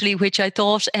book, actually, which I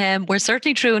thought were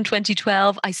certainly true in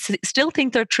 2012. I still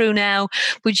think they're true now.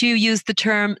 Would you use the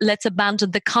term, let's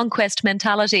abandon the conquest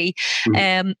mentality?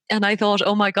 And I thought,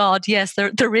 oh my God, yes,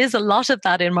 there is a lot of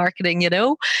that in marketing,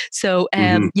 So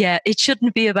it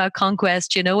shouldn't be about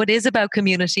conquest. It is about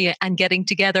community and getting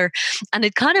together. And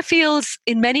it kind of feels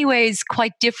in many ways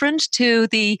quite different to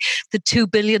the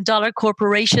 $2 billion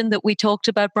corporation that we talked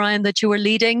about, Brian, that you were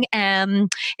leading in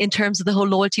terms of the whole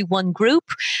Loyalty One group.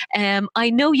 I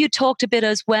know you talked a bit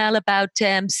as well about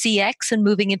CX and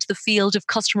moving into the field of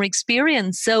customer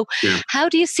experience. So how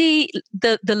do you see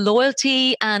the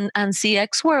loyalty and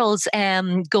CX worlds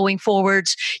going forward,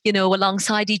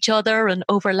 alongside each other and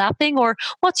overlapping? Or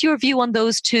what's your view on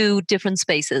those two different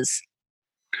spaces?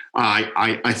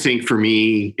 I think for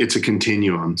me, it's a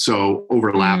continuum. So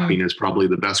overlapping is probably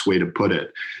the best way to put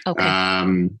it. Okay.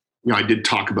 I did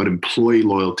talk about employee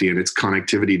loyalty and its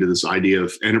connectivity to this idea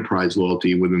of enterprise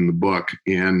loyalty within the book,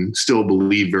 and still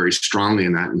believe very strongly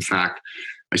in that. In fact,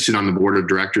 I sit on the board of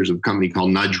directors of a company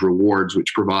called Nudge Rewards,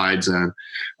 which provides an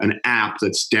app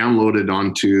that's downloaded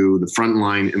onto the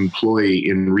frontline employee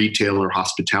in retail or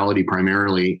hospitality,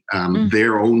 primarily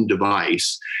their own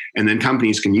device. And then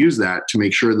companies can use that to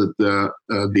make sure that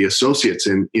the associates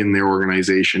in their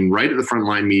organization, right at the front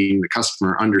line meeting the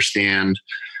customer, understand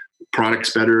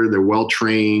products better, they're well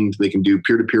trained, they can do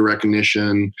peer-to-peer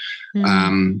recognition,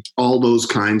 all those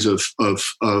kinds of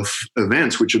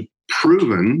events, which have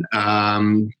proven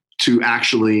to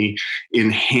actually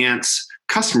enhance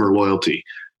customer loyalty.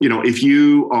 If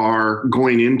you are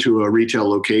going into a retail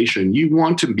location, you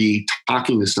want to be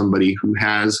talking to somebody who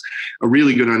has a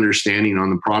really good understanding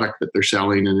on the product that they're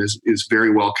selling and is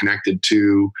very well connected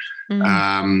to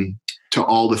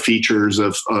all the features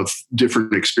of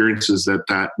different experiences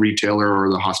that retailer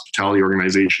or the hospitality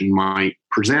organization might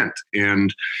present.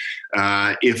 And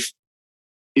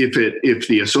if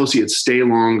the associates stay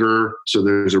longer, so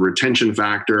there's a retention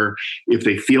factor, if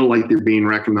they feel like they're being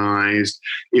recognized,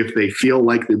 if they feel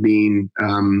like they're being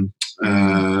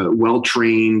well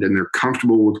trained and they're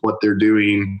comfortable with what they're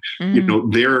doing,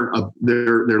 their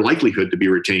likelihood to be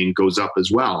retained goes up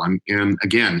as well. And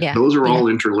again, those are all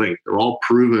interlinked. They're all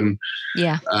proven.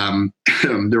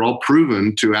 They're all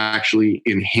proven to actually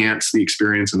enhance the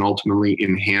experience and ultimately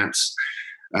enhance.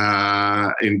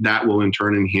 And that will in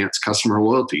turn enhance customer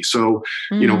loyalty. So,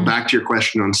 back to your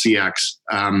question on CX,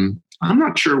 I'm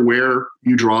not sure where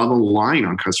you draw the line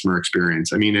on customer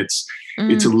experience. I mean, it's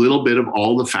a little bit of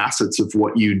all the facets of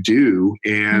what you do.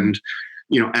 And,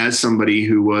 as somebody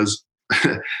who was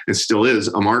and still is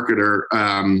a marketer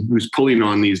who's pulling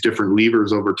on these different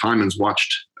levers over time and has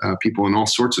watched people in all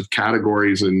sorts of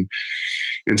categories and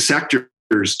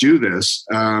sectors do this,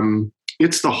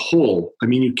 it's the whole. I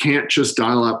mean, you can't just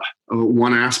dial up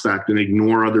one aspect and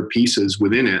ignore other pieces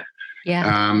within it.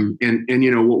 And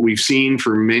what we've seen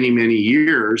for many, many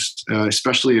years,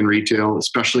 especially in retail,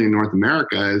 especially in North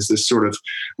America, is this sort of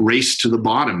race to the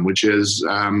bottom, which is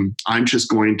I'm just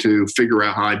going to figure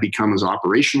out how I become as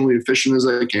operationally efficient as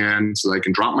I can so that I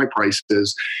can drop my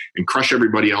prices and crush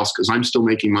everybody else because I'm still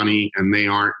making money and they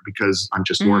aren't because I'm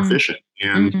just more efficient.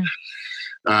 And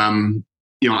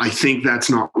I think that's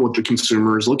not what the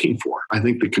consumer is looking for. I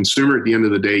think the consumer at the end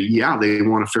of the day, they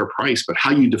want a fair price, but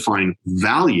how you define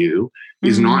value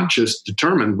is not just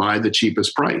determined by the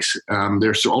cheapest price.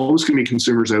 There's always going to be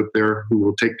consumers out there who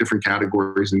will take different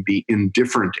categories and be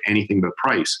indifferent to anything but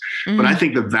price. But I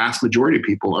think the vast majority of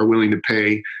people are willing to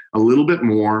pay a little bit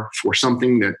more for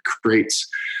something that creates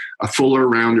a fuller,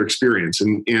 rounder experience.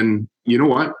 And you know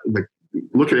what?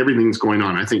 Look at everything that's going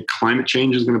on. I think climate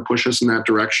change is going to push us in that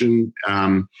direction.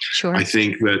 Sure. I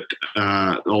think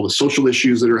that all the social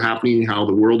issues that are happening, how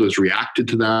the world has reacted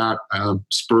to that,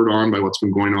 spurred on by what's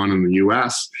been going on in the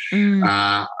U.S.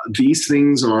 These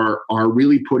things are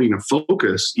really putting a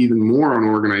focus even more on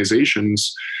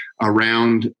organizations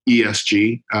around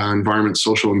ESG, environment,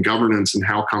 social, and governance, and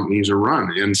how companies are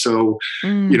run. And so,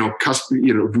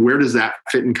 where does that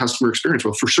fit in customer experience?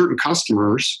 Well, for certain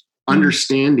customers,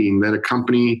 understanding that a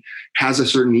company has a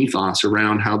certain ethos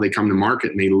around how they come to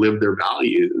market and they live their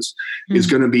values is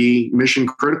going to be mission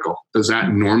critical. Does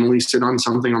that normally sit on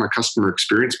something on a customer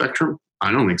experience spectrum?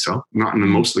 I don't think so. Not in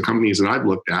most of the companies that I've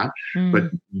looked at.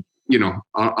 But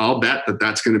I'll bet that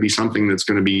that's going to be something that's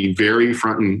going to be very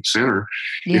front and center,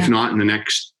 if not in the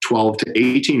next 12 to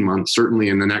 18 months, certainly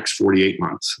in the next 48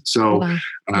 months. So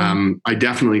I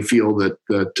definitely feel that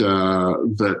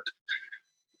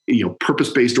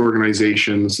purpose-based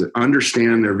organizations that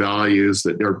understand their values,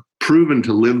 that they're proven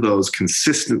to live those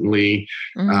consistently,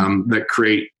 that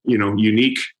create,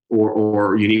 unique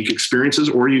or unique experiences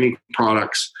or unique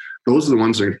products. Those are the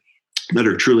ones that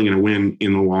are truly going to win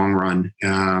in the long run.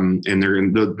 And they're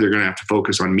going to have to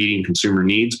focus on meeting consumer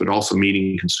needs, but also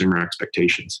meeting consumer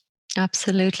expectations.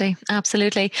 Absolutely.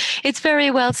 Absolutely. It's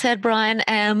very well said, Brian.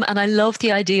 And I love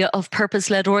the idea of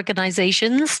purpose-led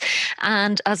organizations.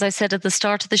 And as I said at the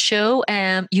start of the show,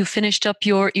 you finished up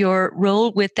your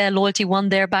role with Loyalty One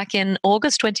there back in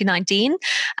August 2019,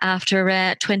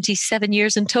 after 27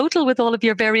 years in total with all of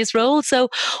your various roles. So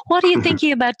what are you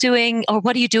thinking about doing, or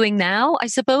what are you doing now, I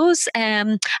suppose?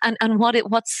 And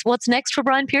what's next for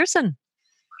Brian Pearson?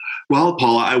 Well,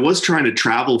 Paula, I was trying to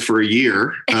travel for a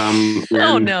year.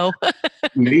 Oh, no.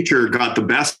 Nature got the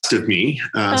best of me.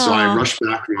 So I rushed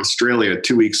back from Australia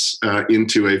 2 weeks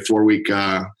into a 4-week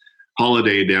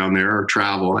holiday down there, or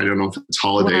travel. I don't know if it's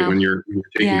holiday when you're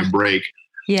taking a break.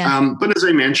 Yeah. But as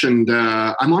I mentioned,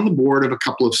 I'm on the board of a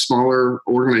couple of smaller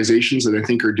organizations that I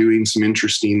think are doing some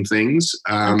interesting things,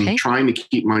 trying to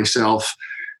keep myself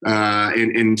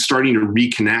and starting to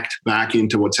reconnect back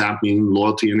into what's happening in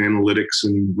loyalty and analytics,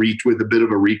 and with a bit of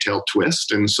a retail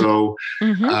twist. And so,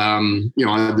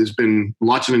 there's been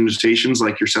lots of invitations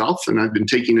like yourself, and I've been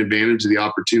taking advantage of the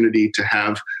opportunity to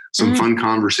have some fun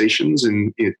conversations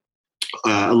and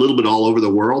a little bit all over the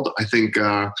world. I think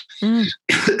I've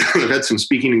had some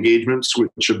speaking engagements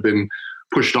which have been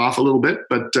pushed off a little bit,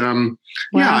 but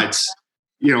it's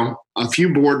a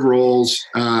few board roles,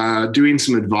 doing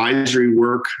some advisory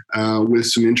work with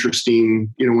some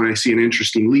interesting, when I see an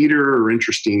interesting leader or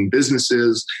interesting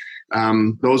businesses,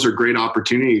 those are great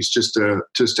opportunities just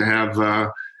to have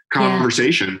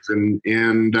conversations.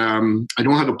 And I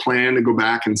don't have a plan to go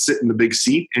back and sit in the big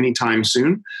seat anytime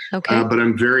soon, but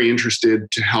I'm very interested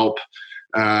to help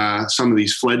some of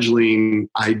these fledgling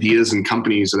ideas and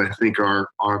companies that I think are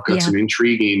got some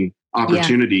intriguing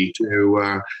opportunity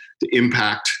to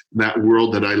impact that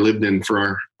world that I lived in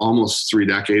for almost 3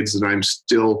 decades that I'm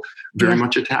still very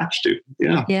much attached to.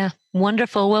 Yeah.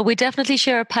 Wonderful. Well, we definitely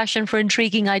share a passion for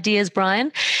intriguing ideas,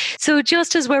 Brian. So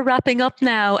just as we're wrapping up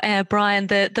now, Brian,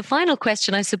 the final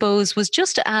question, I suppose, was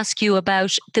just to ask you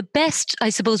about the best, I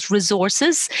suppose,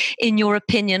 resources, in your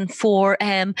opinion, for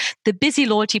the busy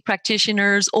loyalty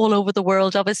practitioners all over the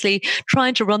world, obviously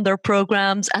trying to run their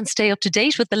programs and stay up to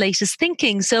date with the latest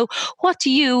thinking. So what do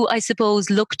you, I suppose,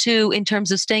 look to in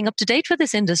terms of staying up to date with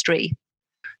this industry?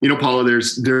 Paula,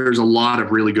 there's a lot of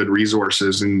really good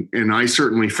resources, and I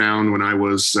certainly found when I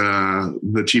was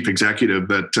the chief executive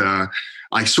that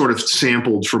I sort of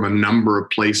sampled from a number of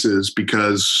places,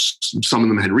 because some of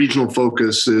them had regional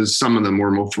focuses, some of them were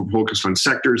more focused on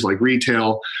sectors like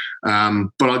retail.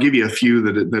 But I'll give you a few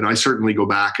that I certainly go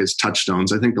back as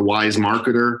touchstones. I think the Wise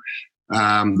Marketer.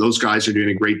 Those guys are doing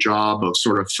a great job of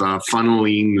sort of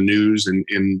funneling the news and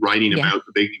writing about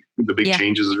the big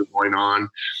changes that are going on.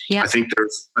 I think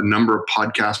there's a number of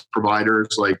podcast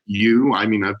providers like you. I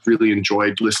mean, I've really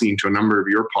enjoyed listening to a number of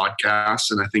your podcasts,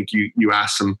 and I think you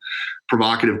ask some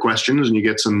provocative questions and you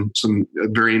get some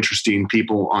very interesting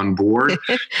people on board.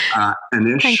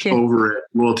 Anish over at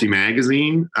Loyalty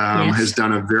Magazine has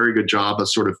done a very good job of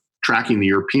sort of tracking the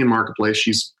European marketplace.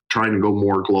 She's trying to go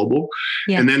more global.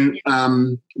 And then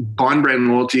Bond Brand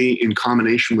Loyalty, in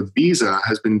combination with Visa,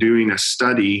 has been doing a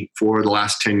study for the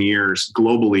last 10 years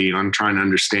globally on trying to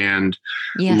understand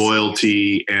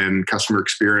loyalty and customer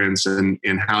experience and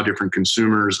how different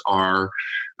consumers are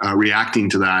reacting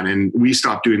to that. And we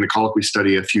stopped doing the Colloquy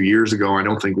study a few years ago. I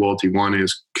don't think Loyalty One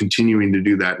is continuing to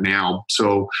do that now.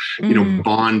 So,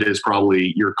 Bond is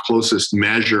probably your closest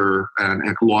measure and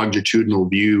a longitudinal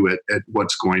view at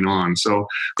what's going on. So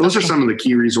those are some of the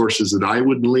key resources that I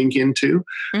would link into.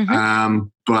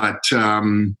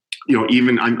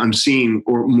 even I'm seeing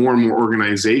more and more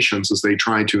organizations as they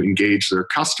try to engage their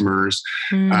customers,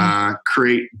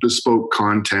 create bespoke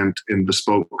content and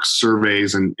bespoke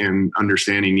surveys and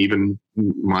understanding. Even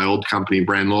my old company,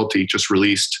 Brand Loyalty, just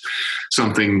released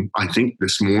something, I think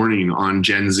this morning, on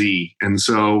Gen Z. And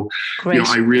so,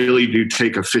 I really do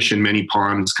take a fish in many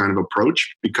ponds kind of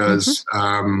approach, because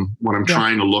what I'm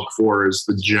trying to look for is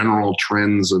the general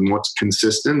trends and what's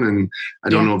consistent. And I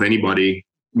don't know if anybody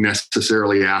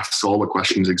necessarily asks all the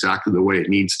questions exactly the way it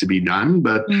needs to be done.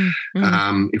 But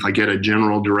if I get a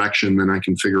general direction, then I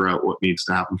can figure out what needs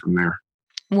to happen from there.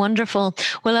 Wonderful.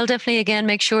 Well, I'll definitely, again,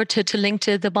 make sure to link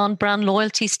to the brand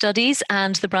loyalty studies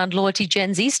and the brand loyalty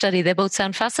Gen Z study. They both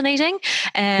sound fascinating.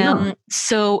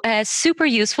 So super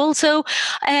useful. So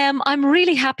I'm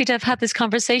really happy to have had this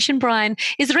conversation, Brian.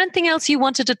 Is there anything else you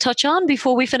wanted to touch on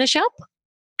before we finish up?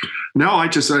 No, I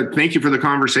just thank you for the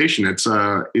conversation. It's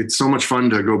so much fun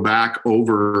to go back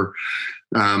over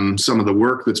some of the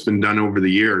work that's been done over the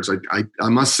years. I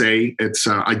must say, it's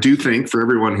I do think for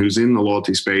everyone who's in the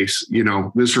loyalty space,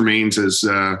 this remains as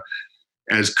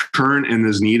current and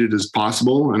as needed as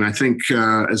possible. And I think,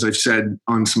 as I've said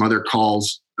on some other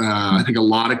calls, I think a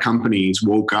lot of companies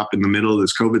woke up in the middle of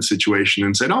this COVID situation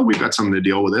and said, we've got something to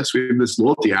deal with this. We have this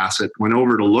loyalty asset, went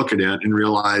over to look at it and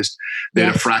realized they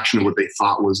had a fraction of what they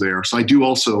thought was there. So I do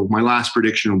also, my last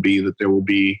prediction will be that there will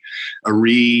be a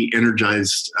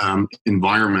re-energized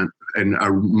environment and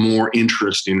a more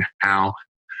interest in how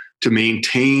to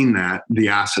maintain the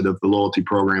asset of the loyalty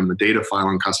program, the data file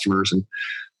on customers. And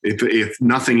if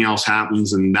nothing else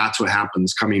happens, and that's what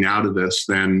happens coming out of this,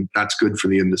 then that's good for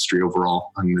the industry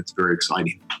overall. And it's very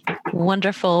exciting.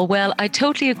 Wonderful. Well, I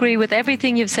totally agree with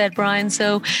everything you've said, Brian.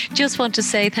 So just want to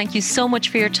say thank you so much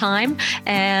for your time.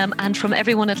 And from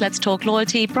everyone at Let's Talk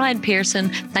Loyalty, Brian Pearson,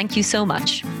 thank you so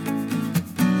much.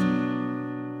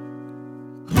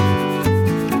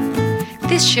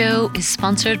 This show is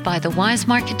sponsored by The Wise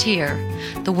Marketeer,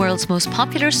 the world's most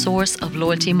popular source of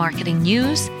loyalty marketing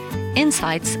news,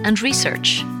 insights and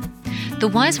research. The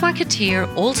Wise Marketeer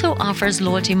also offers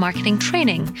loyalty marketing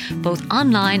training, both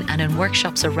online and in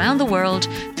workshops around the world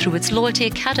through its Loyalty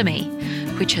Academy,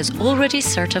 which has already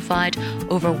certified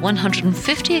over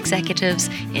 150 executives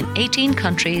in 18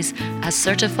 countries as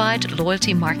certified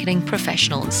loyalty marketing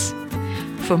professionals.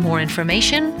 For more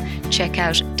information, check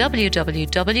out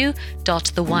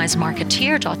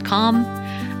www.thewisemarketeer.com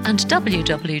and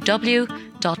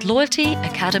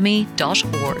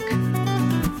www.loyaltyacademy.org.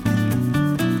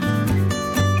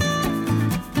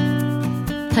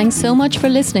 Thanks so much for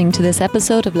listening to this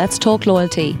episode of Let's Talk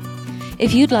Loyalty.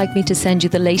 If you'd like me to send you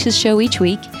the latest show each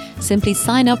week, simply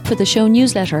sign up for the show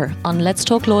newsletter on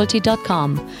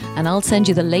letstalkloyalty.com and I'll send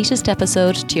you the latest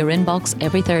episode to your inbox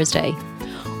every Thursday.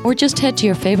 Or just head to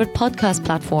your favourite podcast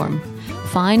platform,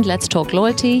 find Let's Talk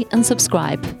Loyalty and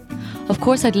subscribe. Of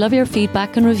course, I'd love your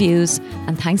feedback and reviews,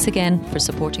 and thanks again for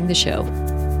supporting the show.